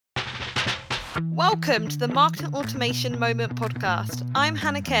Welcome to the Marketing Automation Moment podcast. I'm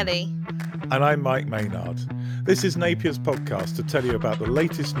Hannah Kelly. And I'm Mike Maynard. This is Napier's podcast to tell you about the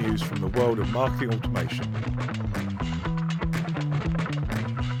latest news from the world of marketing automation.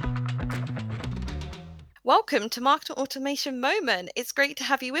 Welcome to Marketing Automation Moment. It's great to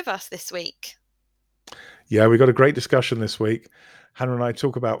have you with us this week. Yeah, we got a great discussion this week. Hannah and I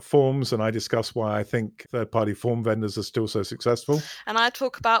talk about forms, and I discuss why I think third-party form vendors are still so successful. And I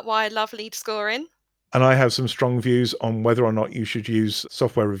talk about why I love lead scoring. And I have some strong views on whether or not you should use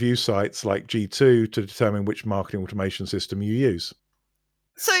software review sites like G2 to determine which marketing automation system you use.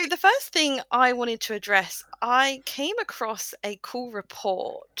 So the first thing I wanted to address, I came across a cool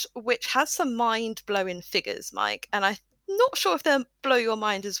report which has some mind-blowing figures, Mike, and I'm not sure if they'll blow your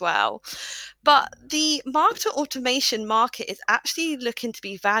mind as well. But the marketing automation market is actually looking to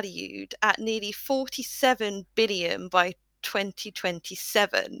be valued at nearly 47 billion by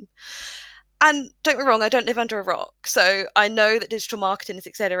 2027. And don't get me wrong, I don't live under a rock. So I know that digital marketing is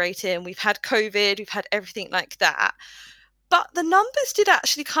accelerating. We've had COVID, we've had everything like that. But the numbers did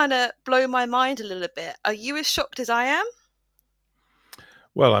actually kind of blow my mind a little bit. Are you as shocked as I am?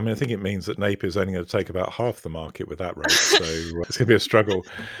 Well, I mean, I think it means that Napier is only going to take about half the market with that rate. So it's going to be a struggle.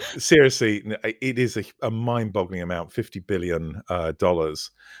 Seriously, it is a mind-boggling amount, $50 billion.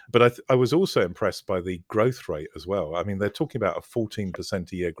 But I was also impressed by the growth rate as well. I mean, they're talking about a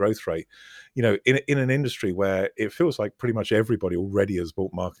 14% a year growth rate, in an industry where it feels like pretty much everybody already has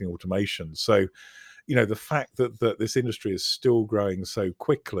bought marketing automation. So, the fact that this industry is still growing so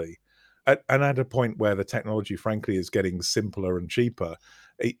quickly, and at a point where the technology, frankly, is getting simpler and cheaper,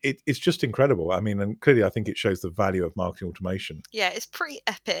 it's just incredible. I mean, and clearly, I think it shows the value of marketing automation. Yeah, it's pretty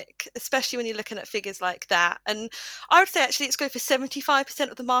epic, especially when you're looking at figures like that. And I would say actually let's go for 75%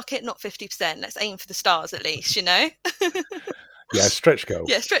 of the market, not 50%. Let's aim for the stars at least, Yeah, stretch goal.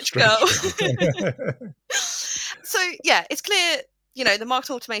 Yeah, stretch goal. So yeah, it's clear, the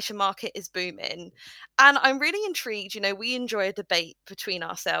marketing automation market is booming. And I'm really intrigued, we enjoy a debate between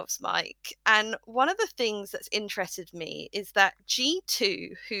ourselves, Mike. And one of the things that's interested me is that G2,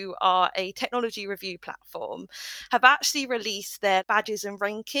 who are a technology review platform, have actually released their badges and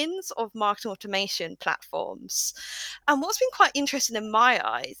rankings of marketing automation platforms. And what's been quite interesting in my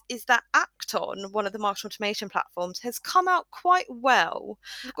eyes is that Acton, one of the marketing automation platforms, has come out quite well.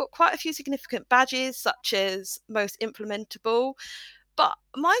 We've got quite a few significant badges, such as most implementable. But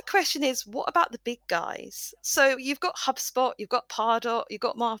my question is, what about the big guys? So you've got HubSpot, you've got Pardot, you've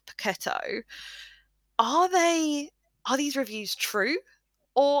got Marketo. Are these reviews true?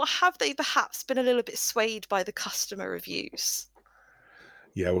 Or have they perhaps been a little bit swayed by the customer reviews?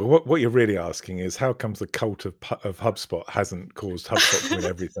 Yeah, well, what you're really asking is how comes the cult of HubSpot hasn't caused HubSpot to win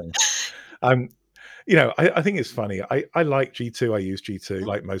everything? Um, I think it's funny. I like G2. I use G2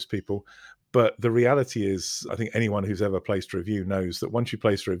 like most people. But the reality is, I think anyone who's ever placed a review knows that once you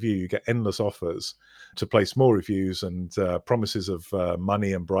place a review, you get endless offers to place more reviews and promises of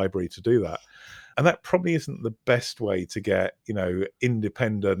money and bribery to do that. And that probably isn't the best way to get,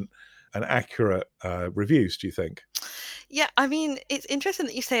 independent and accurate reviews, do you think? Yeah, I mean, it's interesting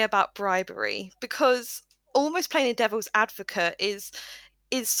that you say about bribery because almost playing a devil's advocate is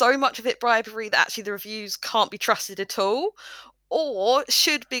so much of it bribery that actually the reviews can't be trusted at all? Or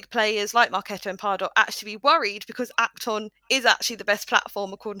should big players like Marketo and Pardot actually be worried because Acton is actually the best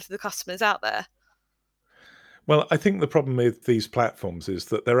platform according to the customers out there? Well, I think the problem with these platforms is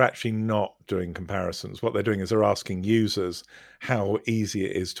that they're actually not doing comparisons. What they're doing is they're asking users how easy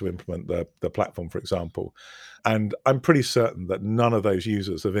it is to implement the platform, for example. And I'm pretty certain that none of those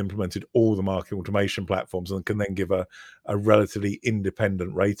users have implemented all the marketing automation platforms and can then give a relatively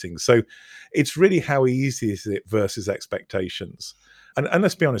independent rating. So it's really how easy is it versus expectations. And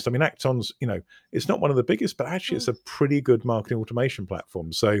let's be honest, I mean, Acton's, it's not one of the biggest, but actually it's a pretty good marketing automation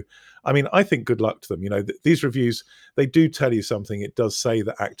platform. So, I mean, I think good luck to them. These reviews, they do tell you something. It does say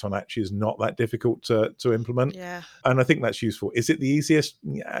that Acton actually is not that difficult to implement. Yeah. And I think that's useful. Is it the easiest?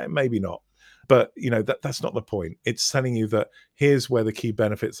 Yeah, maybe not. But that's not the point. It's telling you that here's where the key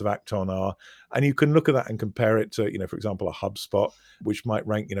benefits of Acton are, and you can look at that and compare it to, for example, a HubSpot, which might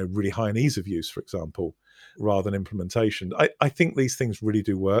rank, really high in ease of use, for example, rather than implementation. I think these things really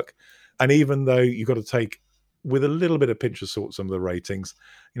do work, and even though you've got to take with a little bit of pinch of salt some of the ratings,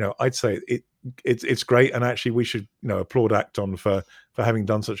 I'd say it's great, and actually we should applaud Acton for having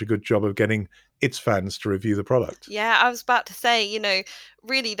done such a good job of getting its fans to review the product. Yeah, I was about to say,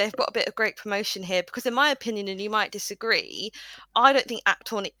 really they've got a bit of great promotion here because in my opinion, and you might disagree, I don't think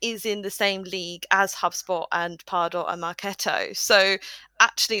Acton is in the same league as HubSpot and Pardot and Marketo. So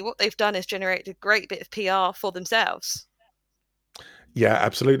actually what they've done is generated a great bit of PR for themselves. Yeah,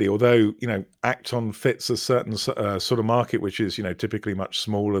 absolutely. Although, Acton fits a certain sort of market, which is, typically much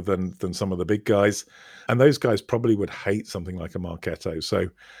smaller than some of the big guys, and those guys probably would hate something like a Marketo. So,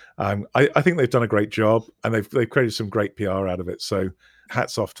 I think they've done a great job, and they've created some great PR out of it. So,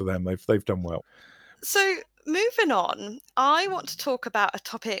 hats off to them. They've done well. So, moving on, I want to talk about a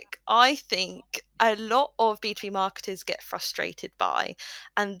topic I think a lot of B2B marketers get frustrated by,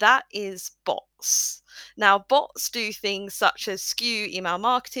 and that is bots. Now, bots do things such as skew email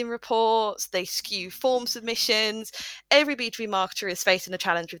marketing reports, they skew form submissions. Every B2B marketer is facing a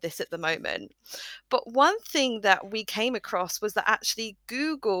challenge with this at the moment. But one thing that we came across was that actually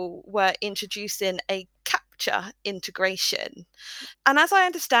Google were introducing a capture integration. And as I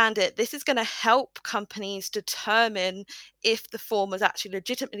understand it, this is going to help companies determine if the form was actually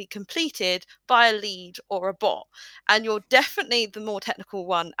legitimately completed by a lead or a bot. And you're definitely the more technical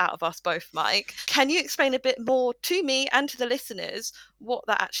one out of us both, Mike. Can you explain a bit more to me and to the listeners what's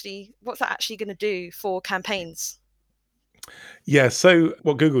that actually going to do for campaigns? Yeah, so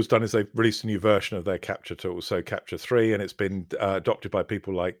what Google's done is they've released a new version of their capture tool, so Capture 3, and it's been adopted by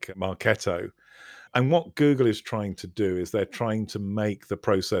people like Marketo. And what Google is trying to do is they're trying to make the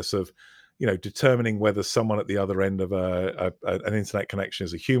process of, determining whether someone at the other end of an internet connection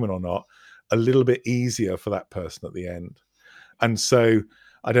is a human or not, a little bit easier for that person at the end. And so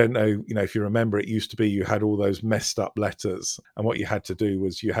I don't know, if you remember, it used to be you had all those messed up letters, and what you had to do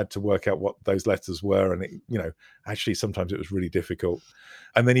was you had to work out what those letters were, and actually sometimes it was really difficult.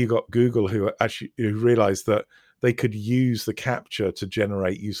 And then you got Google who realized that they could use the capture to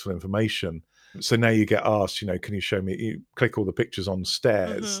generate useful information. So now you get asked, can you show me? You click all the pictures on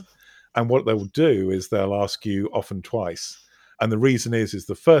stairs, Hmm. and what they will do is they'll ask you often twice. And the reason is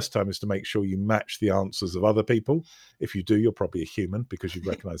the first time is to make sure you match the answers of other people. If you do, you're probably a human because you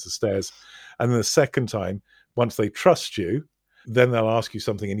recognize the stairs. And then the second time, once they trust you, then they'll ask you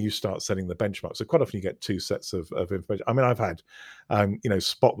something and you start setting the benchmark. So quite often you get two sets of information. I mean, I've had,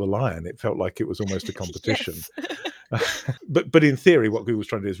 Spot the Lion. It felt like it was almost a competition. Yes. But in theory, what Google's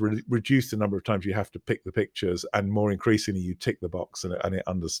trying to do is reduce the number of times you have to pick the pictures, and more increasingly, you tick the box, and it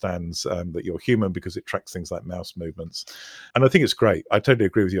understands that you're human because it tracks things like mouse movements. And I think it's great. I totally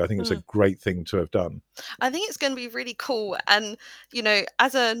agree with you. I think it's a Mm. great thing to have done. I think it's going to be really cool. And,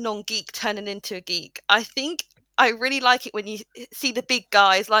 as a non geek turning into a geek, I think I really like it when you see the big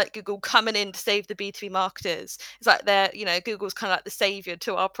guys like Google coming in to save the B2B marketers. It's like Google's kind of like the savior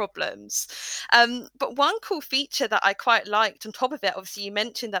to our problems. But one cool feature that I quite liked on top of it, obviously, you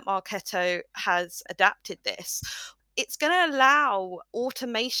mentioned that Marketo has adapted this. It's going to allow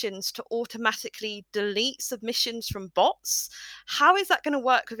automations to automatically delete submissions from bots. How is that going to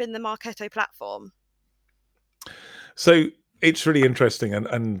work within the Marketo platform? So it's really interesting,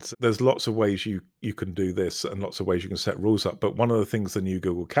 and there's lots of ways you can do this, and lots of ways you can set rules up. But one of the things the new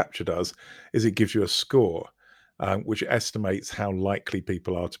Google Capture does is it gives you a score, which estimates how likely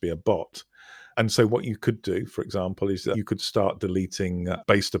people are to be a bot. And so what you could do, for example, is that you could start deleting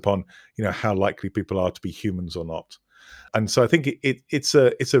based upon how likely people are to be humans or not. And so I think it's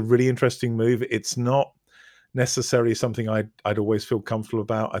a really interesting move. It's not necessarily something I'd always feel comfortable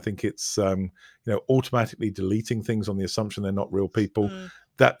about. I think it's automatically deleting things on the assumption they're not real people. Mm.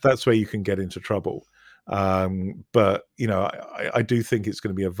 That's where you can get into trouble. But I do think it's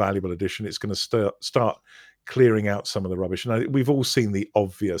going to be a valuable addition. It's going to start clearing out some of the rubbish. And we've all seen the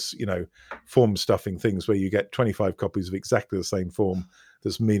obvious, form stuffing things where you get 25 copies of exactly the same form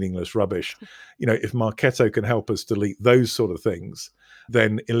that's meaningless rubbish. If Marketo can help us delete those sort of things,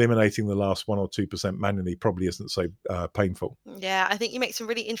 then eliminating the last 1 or 2% manually probably isn't so painful. Yeah, I think you make some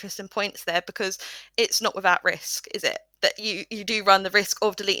really interesting points there because it's not without risk, is it? That you do run the risk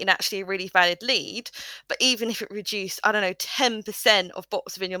of deleting actually a really valid lead, but even if it reduced, I don't know, 10% of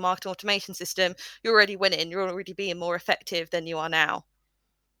bots within your marketing automation system, you're already winning. You're already being more effective than you are now.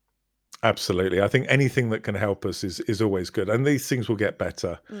 Absolutely. I think anything that can help us is always good. And these things will get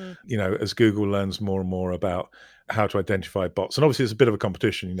better, Mm. as Google learns more and more about how to identify bots. And obviously it's a bit of a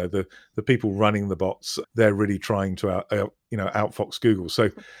competition, the people running the bots, they're really trying to outfox Google. So,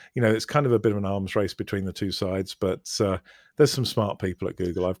 it's kind of a bit of an arms race between the two sides, but there's some smart people at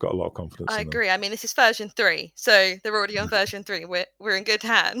Google. I've got a lot of confidence I in them. agree. I mean, this is version 3, so they're already on version 3. We're in good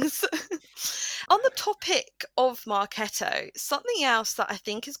hands. On the topic of Marketo, something else that I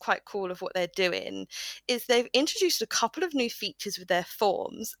think is quite cool of what they're doing is they've introduced a couple of new features with their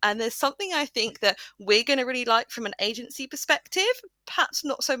forms, and there's something I think that we're going to really like from an agency perspective, perhaps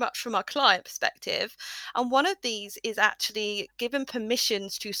not so much from our client perspective. And one of these is actually giving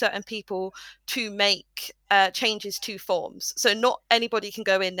permissions to certain people to make changes to forms. So not anybody can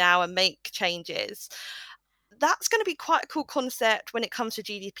go in now and make changes. that's going to be quite a cool concept when it comes to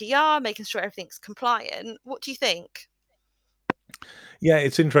GDPR, making sure everything's compliant. What do you think? Yeah,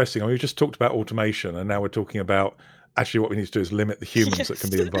 it's interesting. I mean, we just talked about automation, and now we're talking about actually what we need to do is limit the humans that can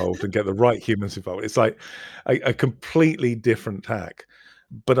Yes. be involved and get the right humans involved. It's like a completely different tack.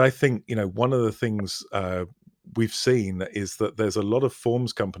 But I think, one of the things we've seen is that there's a lot of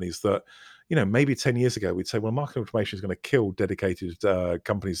forms companies that, maybe 10 years ago we'd say, well, marketing automation is going to kill dedicated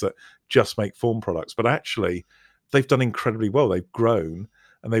companies that just make form products. But actually, they've done incredibly well. They've grown,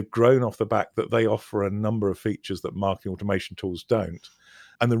 and they've grown off the back that they offer a number of features that marketing automation tools don't.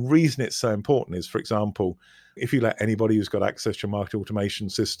 And the reason it's so important is, for example, if you let anybody who's got access to your marketing automation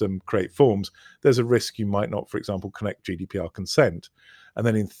system create forms, there's a risk you might not, for example, connect GDPR consent. And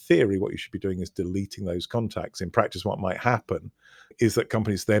then in theory, what you should be doing is deleting those contacts. In practice, what might happen is that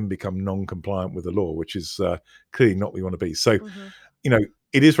companies then become non-compliant with the law, which is clearly not what we want to be. So, Hmm. you know,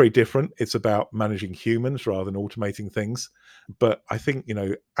 it is very different. It's about managing humans rather than automating things. But I think,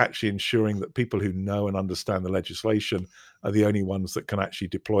 actually ensuring that people who know and understand the legislation are the only ones that can actually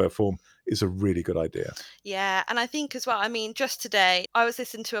deploy a form is a really good idea. Yeah, and I think as well, I mean, just today I was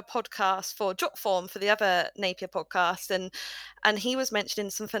listening to a podcast for Jotform for the other Napier podcast, and he was mentioning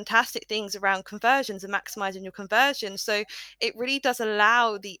some fantastic things around conversions and maximizing your conversion. So it really does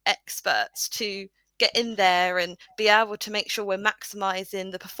allow the experts to get in there and be able to make sure we're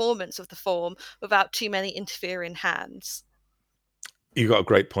maximizing the performance of the form without too many interfering hands. You got a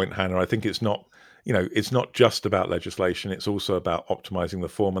great point, Hannah. I think it's not just about legislation. It's also about optimizing the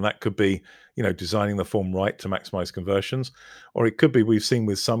form, and that could be, designing the form right to maximize conversions, or it could be we've seen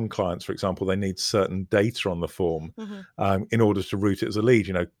with some clients, for example, they need certain data on the form Hmm. in order to route it as a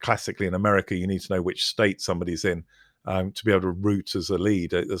lead. Classically in America, you need to know which state somebody's in to be able to route as a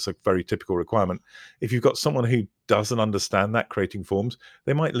lead. That's a very typical requirement. If you've got someone who doesn't understand that creating forms,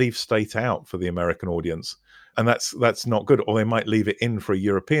 they might leave state out for the American audience, and that's not good. Or they might leave it in for a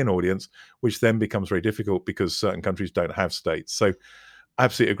European audience, which then becomes very difficult because certain countries don't have states. So I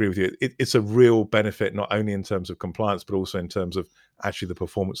absolutely agree with you. It's a real benefit, not only in terms of compliance, but also in terms of actually the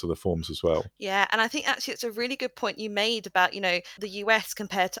performance of the forms as well. Yeah, and I think actually it's a really good point you made about, the US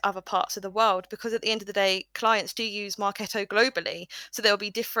compared to other parts of the world, because at the end of the day, clients do use Marketo globally. So there'll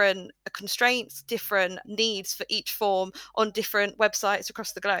be different constraints, different needs for each form on different websites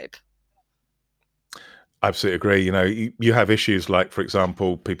across the globe. I absolutely agree. You have issues like, for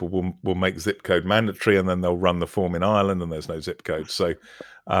example, people will make zip code mandatory, and then they'll run the form in Ireland, and there's no zip code. So,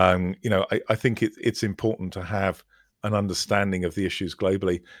 I think it's important to have an understanding of the issues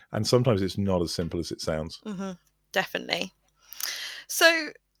globally, and sometimes it's not as simple as it sounds. Hmm. Definitely. So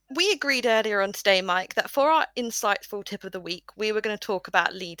we agreed earlier on today, Mike, that for our insightful tip of the week, we were going to talk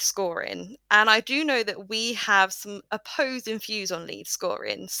about lead scoring. And I do know that we have some opposing views on lead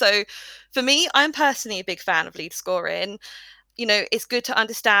scoring. So for me, I'm personally a big fan of lead scoring. It's good to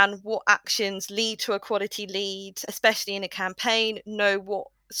understand what actions lead to a quality lead, especially in a campaign, know what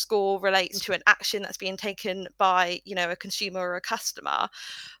score relates to an action that's being taken by, a consumer or a customer.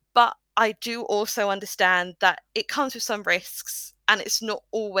 But I do also understand that it comes with some risks and it's not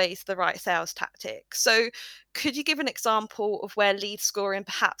always the right sales tactic. So, could you give an example of where lead scoring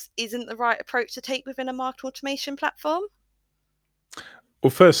perhaps isn't the right approach to take within a market automation platform?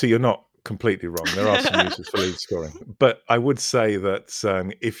 Well, firstly, you're not completely wrong. There are some uses for lead scoring, but I would say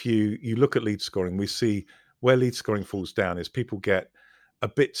that if you look at lead scoring, we see where lead scoring falls down is people get a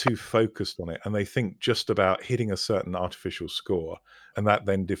bit too focused on it, and they think just about hitting a certain artificial score, and that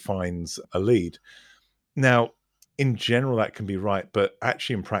then defines a lead. Now, in general, that can be right, but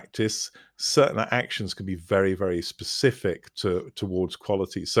actually in practice, certain actions can be very, very specific towards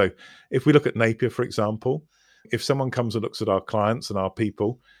quality. So if we look at Napier, for example, if someone comes and looks at our clients and our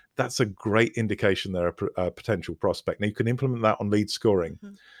people, that's a great indication they're a potential prospect. Now you can implement that on lead scoring,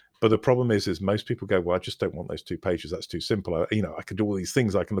 Mhm. but the problem is most people go, well, I just don't want those 2 pages. That's too simple. I can do all these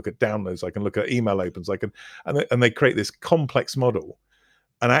things. I can look at downloads. I can look at email opens. And they create this complex model.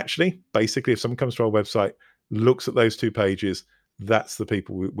 And actually, basically, if someone comes to our website, looks at those 2 pages, that's the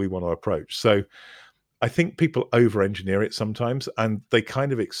people we want to approach. So I think people over engineer it sometimes, and they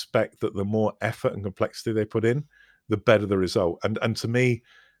kind of expect that the more effort and complexity they put in, the better the result. And to me,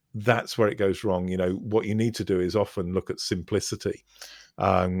 that's where it goes wrong. What you need to do is often look at simplicity.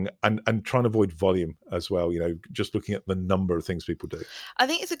 and try and avoid volume as well. Just looking at the number of things people do. I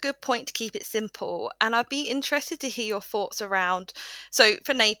think it's a good point to keep it simple. And I'd be interested to hear your thoughts around. So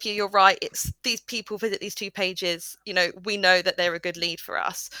for Napier, you're right. It's these people visit these 2 pages. We know that they're a good lead for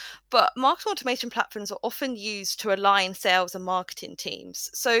us. But marketing automation platforms are often used to align sales and marketing teams.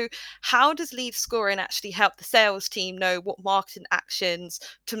 So how does lead scoring actually help the sales team know what marketing actions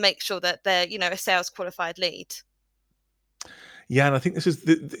to make sure that they're, a sales qualified lead? Yeah, and I think this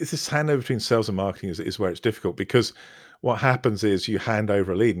handover between sales and marketing is where it's difficult, because what happens is you hand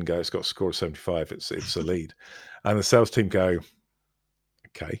over a lead and go, it's got a score of 75, it's a lead. And the sales team go,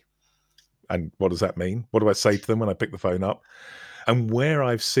 okay, and what does that mean? What do I say to them when I pick the phone up? And where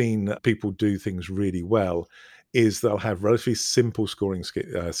I've seen people do things really well is they'll have relatively simple scoring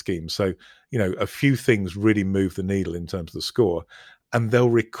schemes. So, a few things really move the needle in terms of the score, and they'll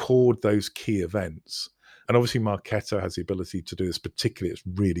record those key events. And obviously, Marketo has the ability to do this. Particularly, it's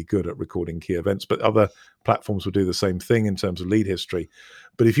really good at recording key events, but other platforms will do the same thing in terms of lead history.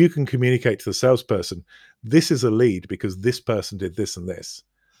 But if you can communicate to the salesperson, this is a lead because this person did this and this,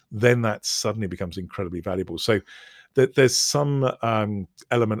 then that suddenly becomes incredibly valuable. So there's some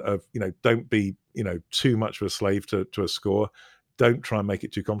element of, don't be, too much of a slave to a score. Don't try and make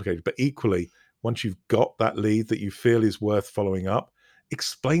it too complicated. But equally, once you've got that lead that you feel is worth following up,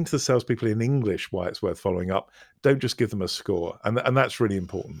 explain to the salespeople in English why it's worth following up. Don't just give them a score. And that's really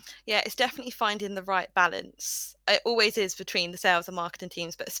important. Yeah, it's definitely finding the right balance. It always is between the sales and marketing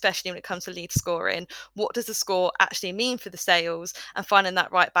teams, but especially when it comes to lead scoring. What does the score actually mean for the sales, and finding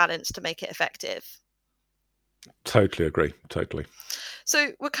that right balance to make it effective? Totally agree. Totally.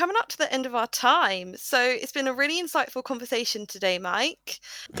 So we're coming up to the end of our time. So it's been a really insightful conversation today, Mike.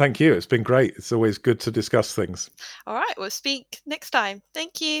 Thank you. It's been great. It's always good to discuss things. All right, we'll speak next time.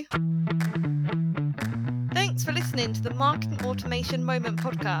 Thank you. Thanks for listening to the Marketing Automation Moment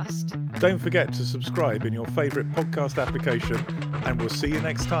podcast. Don't forget to subscribe in your favorite podcast application, and we'll see you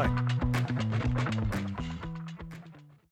next time.